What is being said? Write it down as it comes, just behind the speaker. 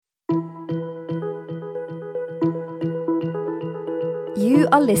You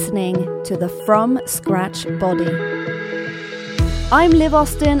are listening to the From Scratch Body. I'm Liv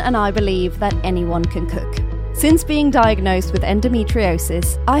Austin, and I believe that anyone can cook. Since being diagnosed with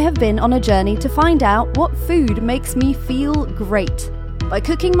endometriosis, I have been on a journey to find out what food makes me feel great. By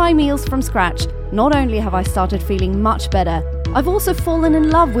cooking my meals from scratch, not only have I started feeling much better, I've also fallen in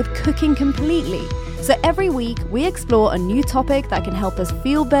love with cooking completely. So every week, we explore a new topic that can help us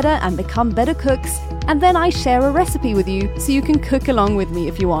feel better and become better cooks, and then I share a recipe with you so you can cook along with me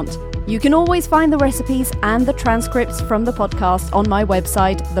if you want. You can always find the recipes and the transcripts from the podcast on my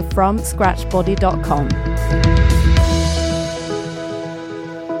website, thefromscratchbody.com.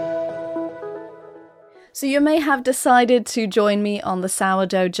 So you may have decided to join me on the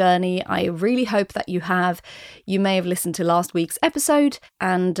sourdough journey. I really hope that you have. You may have listened to last week's episode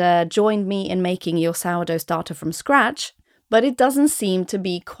and joined me in making your sourdough starter from scratch, but it doesn't seem to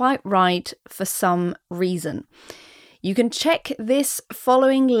be quite right for some reason. You can check this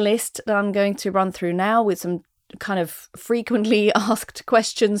following list that I'm going to run through now with some kind of frequently asked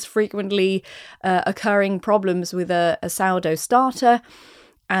questions, frequently occurring problems with a sourdough starter,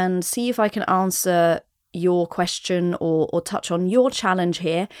 and see if I can answer your question or touch on your challenge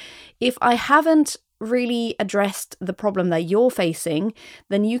here. If I haven't really addressed the problem that you're facing,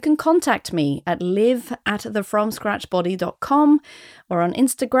 then you can contact me at liv@thefromscratchbody.com or on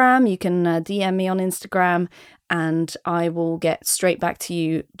Instagram. You can DM me on Instagram and I will get straight back to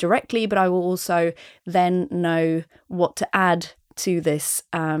you directly, but I will also then know what to add to this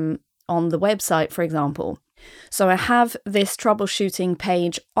on the website, for example. So I have this troubleshooting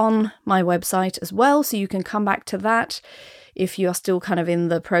page on my website as well, so you can come back to that if you are still kind of in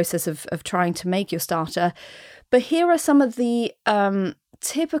the process of trying to make your starter. But here are some of the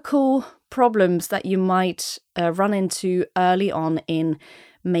typical problems that you might run into early on in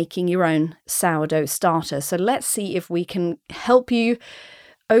making your own sourdough starter. So let's see if we can help you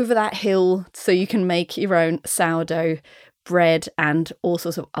over that hill so you can make your own sourdough bread and all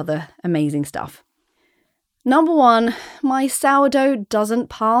sorts of other amazing stuff. Number 1, my sourdough doesn't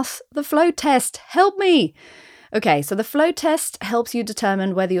pass the flow test. Help me! Okay, so the flow test helps you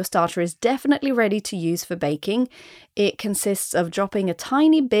determine whether your starter is definitely ready to use for baking. It consists of dropping a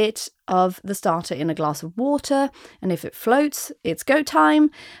tiny bit of the starter in a glass of water, and if it floats, it's go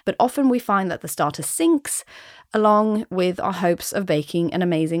time. But often we find that the starter sinks, along with our hopes of baking an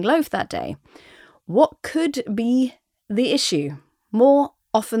amazing loaf that day. What could be the issue? More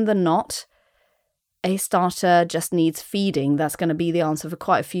often than not, a starter just needs feeding. That's going to be the answer for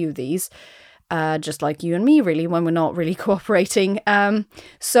quite a few of these, just like you and me, really, when we're not really cooperating.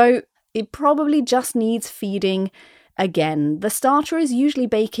 So it probably just needs feeding again. The starter is usually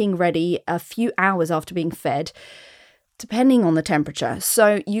baking ready a few hours after being fed, depending on the temperature.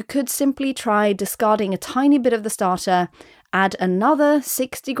 So you could simply try discarding a tiny bit of the starter, add another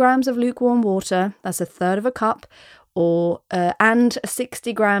 60 grams of lukewarm water, that's a third of a cup, and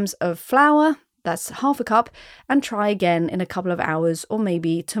 60 grams of flour, that's half a cup, and try again in a couple of hours or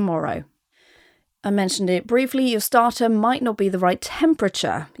maybe tomorrow. I mentioned it briefly, your starter might not be the right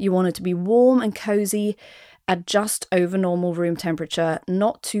temperature. You want it to be warm and cozy at just over normal room temperature,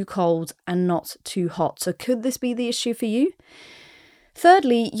 not too cold and not too hot. So could this be the issue for you?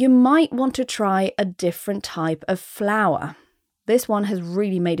 Thirdly, you might want to try a different type of flour. This one has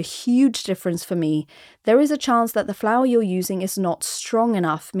really made a huge difference for me. There is a chance that the flour you're using is not strong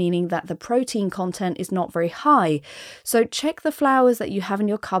enough, meaning that the protein content is not very high. So check the flours that you have in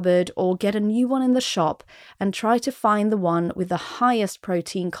your cupboard or get a new one in the shop and try to find the one with the highest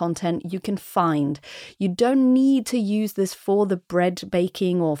protein content you can find. You don't need to use this for the bread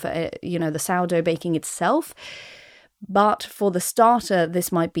baking or for, the sourdough baking itself. But for the starter,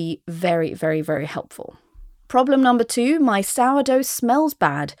 this might be very, very, very helpful. Problem number 2, my sourdough smells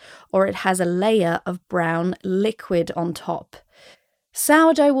bad, or it has a layer of brown liquid on top.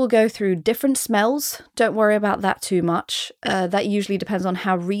 Sourdough will go through different smells. Don't worry about that too much. That usually depends on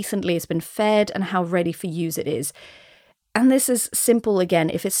how recently it's been fed and how ready for use it is. And this is simple again.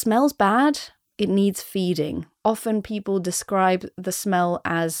 If it smells bad, it needs feeding. Often people describe the smell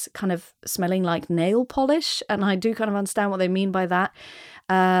as kind of smelling like nail polish, and I do kind of understand what they mean by that.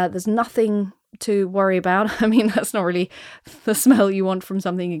 There's nothing to worry about. I mean, that's not really the smell you want from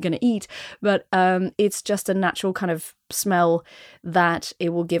something you're going to eat, but it's just a natural kind of smell that it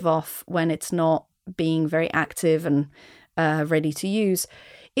will give off when it's not being very active and ready to use.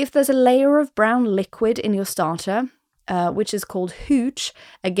 If there's a layer of brown liquid in your starter, which is called hooch,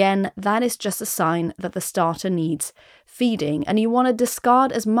 again, that is just a sign that the starter needs feeding, and you want to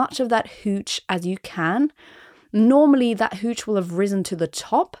discard as much of that hooch as you can. Normally that hooch will have risen to the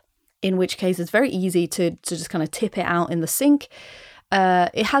top, in which case it's very easy to just kind of tip it out in the sink.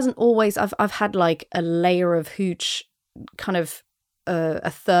 It hasn't always. I've had like a layer of hooch, kind of a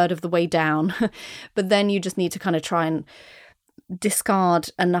third of the way down, but then you just need to kind of try and discard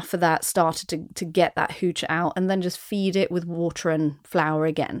enough of that starter to get that hooch out, and then just feed it with water and flour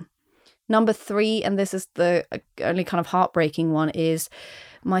again. Number 3, and this is the only kind of heartbreaking one, is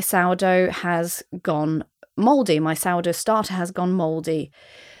my sourdough has gone moldy. My sourdough starter has gone moldy.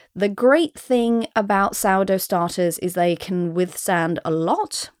 The great thing about sourdough starters is they can withstand a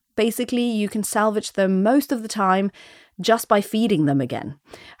lot. Basically, you can salvage them most of the time just by feeding them again.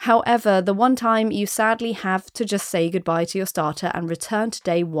 However, the one time you sadly have to just say goodbye to your starter and return to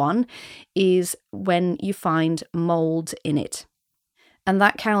day 1 is when you find mold in it. And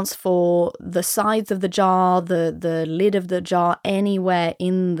that counts for the sides of the jar, the lid of the jar, anywhere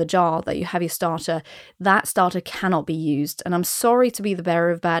in the jar that you have your starter. That starter cannot be used. And I'm sorry to be the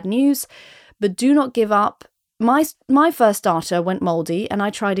bearer of bad news, but do not give up. My first starter went moldy and I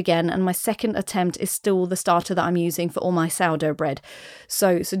tried again, and my second attempt is still the starter that I'm using for all my sourdough bread.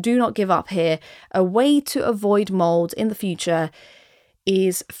 So do not give up here. A way to avoid mold in the future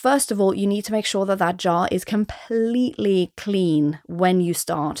is, first of all, you need to make sure that that jar is completely clean when you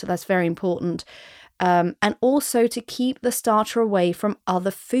start. That's very important. And also to keep the starter away from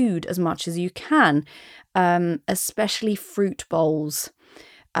other food as much as you can, especially fruit bowls.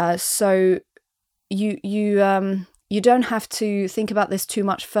 So you don't have to think about this too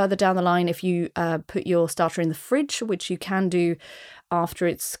much further down the line. If you put your starter in the fridge, which you can do after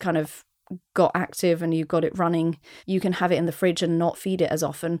it's kind of got active and you've got it running, you can have it in the fridge and not feed it as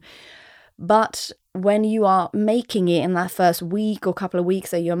often. But when you are making it in that first week or couple of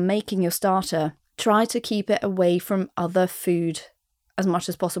weeks that you're making your starter, try to keep it away from other food as much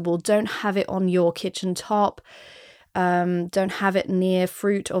as possible. Don't have it on your kitchen top. Don't have it near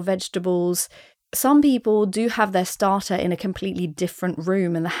fruit or vegetables. Some people do have their starter in a completely different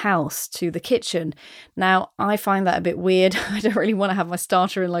room in the house to the kitchen. Now, I find that a bit weird. I don't really want to have my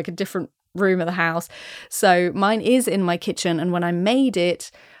starter in like a different room of the house. So mine is in my kitchen. And when I made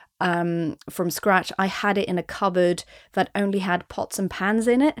it from scratch, I had it in a cupboard that only had pots and pans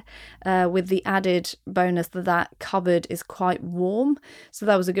in it, with the added bonus that cupboard is quite warm. So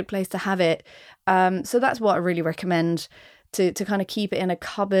that was a good place to have it. So that's what I really recommend. To kind of keep it in a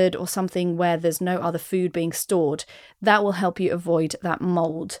cupboard or something where there's no other food being stored. That will help you avoid that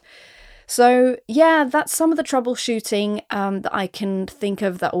mold. So yeah, that's some of the troubleshooting that I can think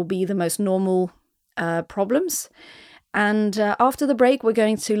of that will be the most normal problems. And after the break, we're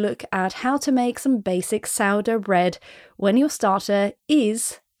going to look at how to make some basic sourdough bread when your starter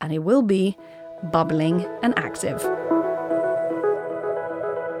is, and it will be, bubbling and active.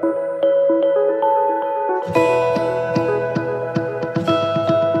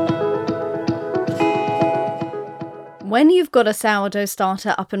 When you've got a sourdough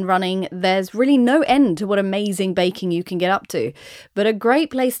starter up and running, there's really no end to what amazing baking you can get up to. But a great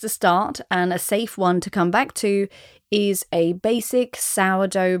place to start, and a safe one to come back to, is a basic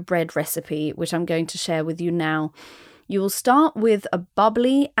sourdough bread recipe, which I'm going to share with you now. You will start with a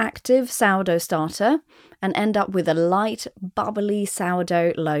bubbly, active sourdough starter and end up with a light, bubbly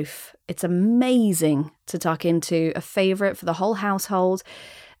sourdough loaf. It's amazing to tuck into, a favorite for the whole household,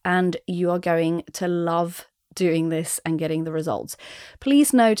 and you are going to love doing this and getting the results.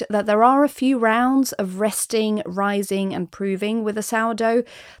 Please note that there are a few rounds of resting, rising and proving with a sourdough.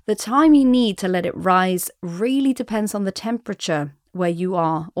 The time you need to let it rise really depends on the temperature where you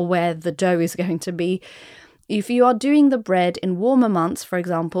are or where the dough is going to be. If you are doing the bread in warmer months, for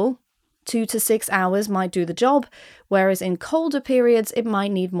example, 2 to 6 hours might do the job, whereas in colder periods it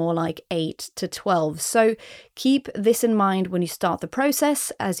might need more like 8 to 12. So keep this in mind when you start the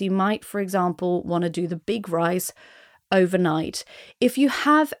process, as you might, for example, want to do the big rise overnight. If you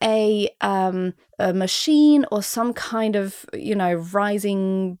have a machine or some kind of,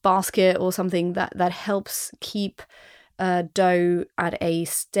 rising basket or something that helps keep dough at a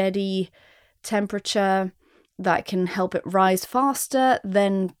steady temperature that can help it rise faster,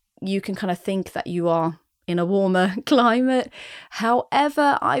 then you can kind of think that you are in a warmer climate.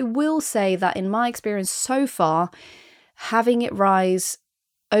 However, I will say that in my experience so far, having it rise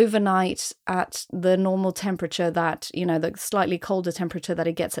overnight at the normal temperature that, the slightly colder temperature that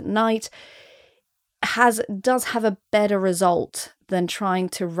it gets at night, does have a better result than trying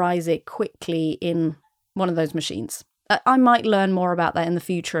to rise it quickly in one of those machines. I might learn more about that in the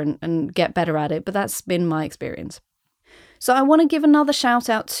future and get better at it, but that's been my experience. So I want to give another shout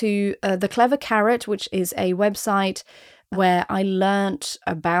out to The Clever Carrot, which is a website where I learnt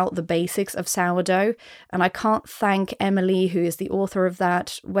about the basics of sourdough. And I can't thank Emily, who is the author of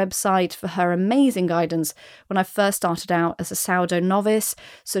that website, for her amazing guidance when I first started out as a sourdough novice.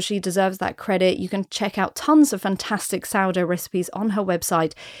 So she deserves that credit. You can check out tons of fantastic sourdough recipes on her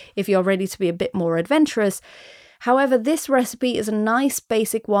website if you're ready to be a bit more adventurous. However, this recipe is a nice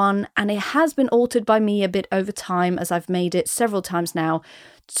basic one, and it has been altered by me a bit over time as I've made it several times now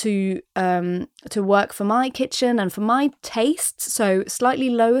to work for my kitchen and for my tastes. So slightly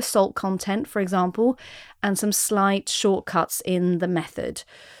lower salt content, for example, and some slight shortcuts in the method.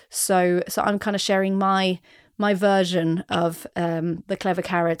 So I'm kind of sharing my version of the Clever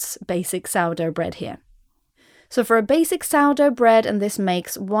Carrots basic sourdough bread here. So for a basic sourdough bread, and this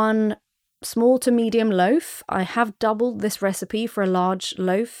makes 1 small to medium loaf. I have doubled this recipe for a large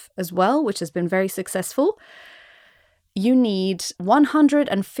loaf as well, which has been very successful. You need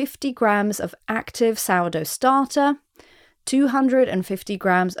 150 grams of active sourdough starter, 250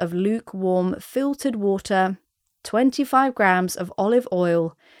 grams of lukewarm filtered water, 25 grams of olive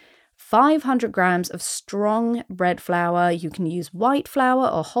oil, 500 grams of strong bread flour. You can use white flour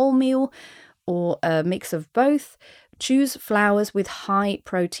or wholemeal or a mix of both. Choose flours with high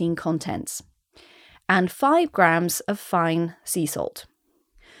protein contents, and 5 grams of fine sea salt.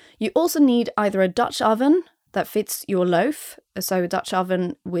 You also need either a Dutch oven that fits your loaf, so a Dutch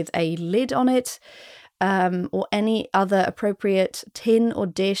oven with a lid on it, or any other appropriate tin or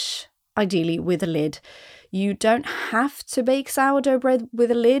dish, ideally with a lid. You don't have to bake sourdough bread with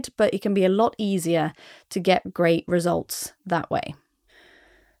a lid, but it can be a lot easier to get great results that way.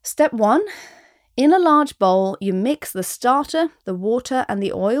 Step 1. In a large bowl, you mix the starter, the water, and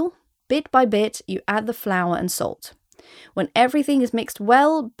the oil. Bit by bit, you add the flour and salt. When everything is mixed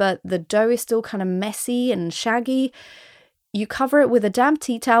well, but the dough is still kind of messy and shaggy, you cover it with a damp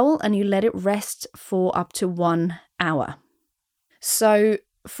tea towel and you let it rest for up to 1 hour. So,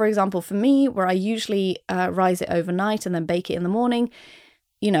 for example, for me, where I usually rise it overnight and then bake it in the morning,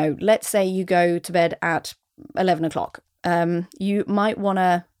 let's say you go to bed at 11 o'clock. You might want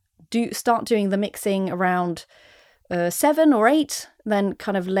to start doing the mixing around 7 or 8, then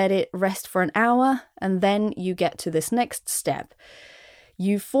kind of let it rest for an hour, and then you get to this next step.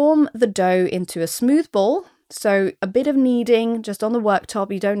 You form the dough into a smooth ball, so a bit of kneading just on the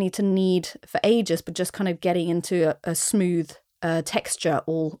worktop. You don't need to knead for ages, but just kind of getting into a smooth texture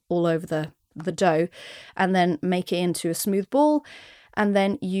all over the dough, and then make it into a smooth ball. And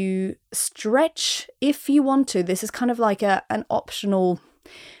then you stretch if you want to. This is kind of like an optional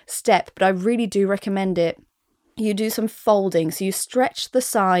step, but I really do recommend it. You do some folding, so you stretch the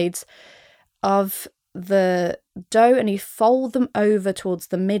sides of the dough and you fold them over towards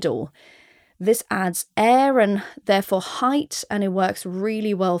the middle. This adds air and therefore height, and it works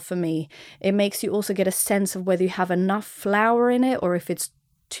really well for me. It makes you also get a sense of whether you have enough flour in it or if it's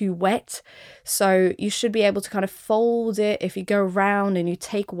too wet. So you should be able to kind of fold it. If you go around and you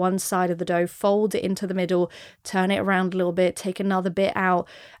take one side of the dough, fold it into the middle, turn it around a little bit, take another bit out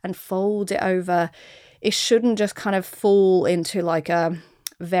and fold it over. It shouldn't just kind of fall into like a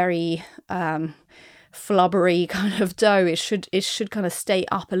very flubbery kind of dough. It should kind of stay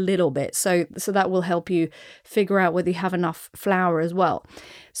up a little bit. So that will help you figure out whether you have enough flour as well.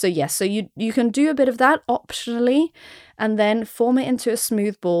 So yes, so you can do a bit of that optionally and then form it into a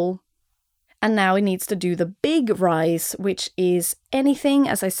smooth ball. And now it needs to do the big rise, which is anything,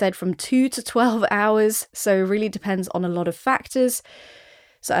 as I said, from 2 to 12 hours. So it really depends on a lot of factors.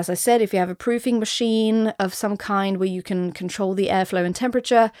 So as I said, if you have a proofing machine of some kind where you can control the airflow and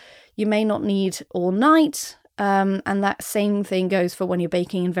temperature, you may not need all night. And that same thing goes for when you're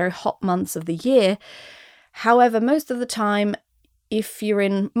baking in very hot months of the year. However, most of the time, if you're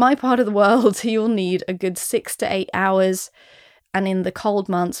in my part of the world, you'll need a good 6 to 8 hours. And in the cold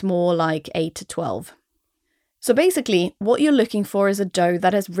months, more like 8 to 12. So basically, what you're looking for is a dough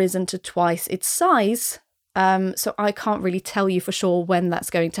that has risen to twice its size. So I can't really tell you for sure when that's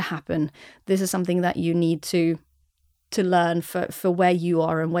going to happen. This is something that you need to learn for where you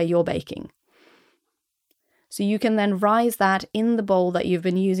are and where you're baking. So you can then rise that in the bowl that you've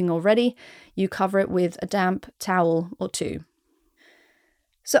been using already. You cover it with a damp towel or 2.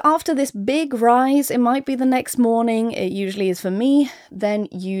 So after this big rise, it might be the next morning, it usually is for me, then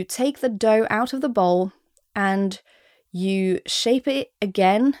you take the dough out of the bowl and you shape it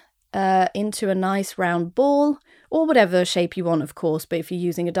again into a nice round ball, or whatever shape you want, of course. But if you're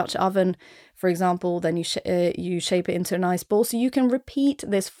using a Dutch oven, for example, then you shape it into a nice ball. So you can repeat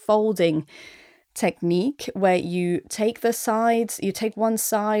this folding technique where you take the sides, you take one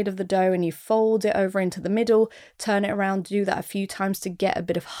side of the dough and you fold it over into the middle, turn it around, do that a few times to get a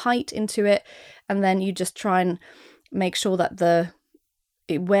bit of height into it, and then you just try and Make sure that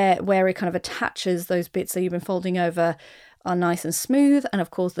where it kind of attaches those bits that you've been folding over are nice and smooth. And of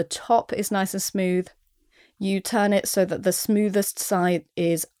course the top is nice and smooth. You turn it so that the smoothest side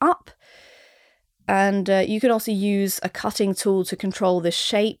is up. And you can also use a cutting tool to control the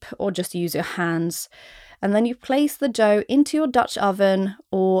shape, or just use your hands. And then you place the dough into your Dutch oven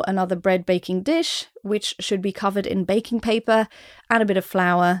or another bread baking dish, which should be covered in baking paper and a bit of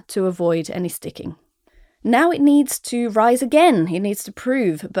flour to avoid any sticking. Now it needs to rise again. It needs to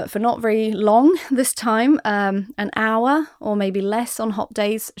prove, but for not very long this time. An hour or maybe less on hot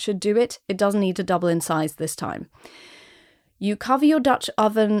days should do it. It doesn't need to double in size this time. You cover your Dutch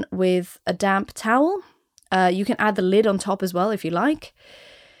oven with a damp towel. You can add the lid on top as well if you like.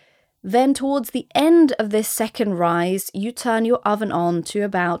 Then towards the end of this second rise, you turn your oven on to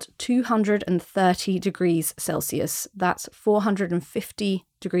about 230 degrees Celsius. That's 450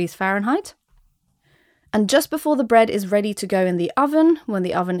 degrees Fahrenheit. And just before the bread is ready to go in the oven, when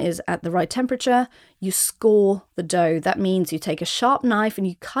the oven is at the right temperature, you score the dough. That means you take a sharp knife and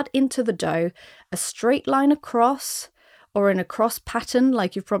you cut into the dough a straight line across, or in a cross pattern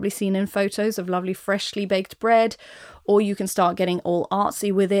like you've probably seen in photos of lovely freshly baked bread. Or you can start getting all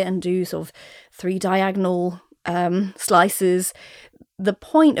artsy with it and do sort of 3 diagonal slices. The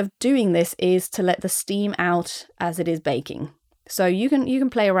point of doing this is to let the steam out as it is baking. So you can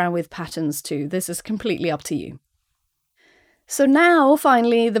play around with patterns too. This is completely up to you. So now,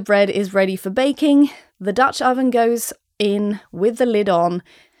 finally, the bread is ready for baking. The Dutch oven goes in with the lid on,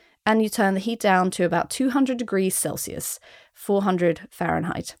 and you turn the heat down to about 200 degrees Celsius, 400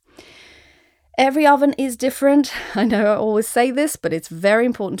 Fahrenheit. Every oven is different. I know I always say this, but it's very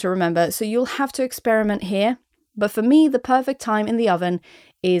important to remember. So you'll have to experiment here. But for me, the perfect time in the oven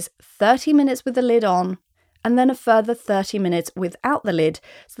is 30 minutes with the lid on, and then a further 30 minutes without the lid.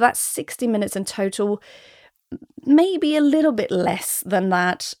 So that's 60 minutes in total, maybe a little bit less than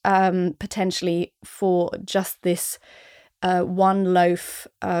that, potentially for just this one loaf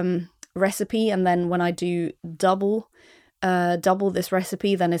recipe. And then when I do double this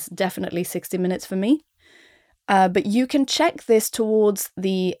recipe, then it's definitely 60 minutes for me. But you can check this towards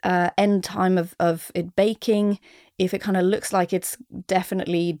the end time of it baking. If it kind of looks like it's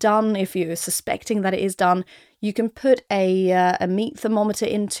definitely done, if you're suspecting that it is done, you can put a meat thermometer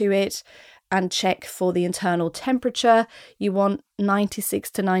into it and check for the internal temperature. You want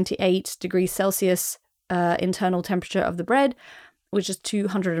 96 to 98 degrees Celsius internal temperature of the bread, which is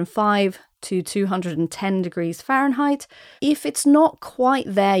 205 to 210 degrees Fahrenheit. If it's not quite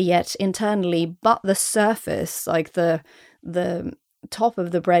there yet internally, but the surface, like the top of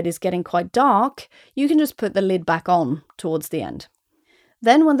the bread, is getting quite dark, you can just put the lid back on towards the end.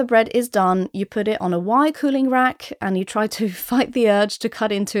 Then when the bread is done, you put it on a wire cooling rack and you try to fight the urge to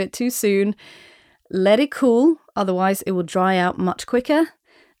cut into it too soon. Let it cool, otherwise it will dry out much quicker,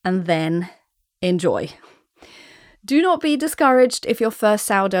 and then enjoy. Do not be discouraged if your first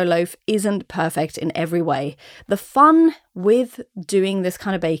sourdough loaf isn't perfect in every way. The fun with doing this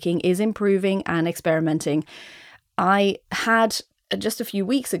kind of baking is improving and experimenting. I had just a few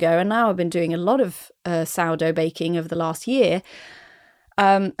weeks ago, and now I've been doing a lot of sourdough baking over the last year,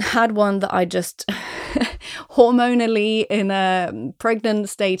 had one that I just hormonally, in a pregnant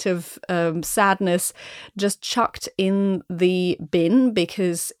state of sadness, just chucked in the bin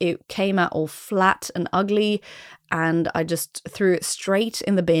because it came out all flat and ugly, and I just threw it straight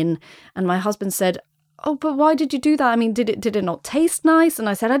in the bin. And my husband said, "Oh, but why did you do that? I mean, did it not taste nice?" And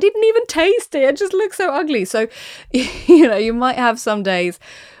I said, "I didn't even taste it. It just looks so ugly." So, you might have some days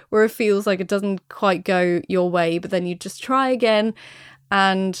where it feels like it doesn't quite go your way, but then you just try again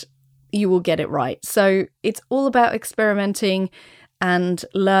and you will get it right. So it's all about experimenting and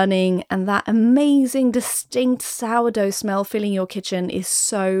learning, and that amazing, distinct sourdough smell filling your kitchen is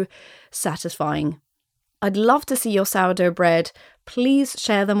so satisfying. I'd love to see your sourdough bread. Please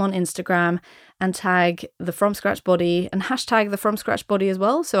share them on Instagram and tag the From Scratch Body and hashtag the From Scratch Body as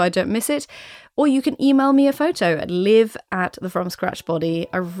well, so I don't miss it. Or you can email me a photo at live@thefromscratchbody.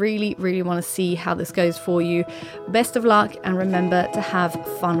 I really, really want to see how this goes for you. Best of luck, and remember to have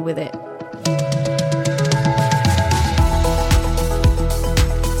fun with it.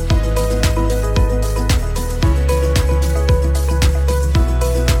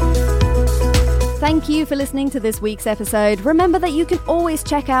 Thank you for listening to this week's episode. Remember that you can always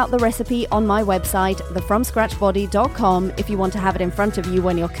check out the recipe on my website, thefromscratchbody.com, if you want to have it in front of you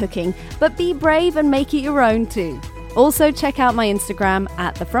when you're cooking, but be brave and make it your own too. Also, check out my Instagram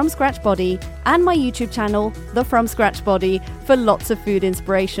 @thefromscratchbody and my YouTube channel, The From Scratch Body, for lots of food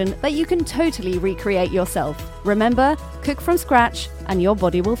inspiration that you can totally recreate yourself. Remember, cook from scratch and your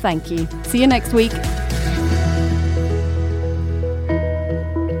body will thank you. See you next week.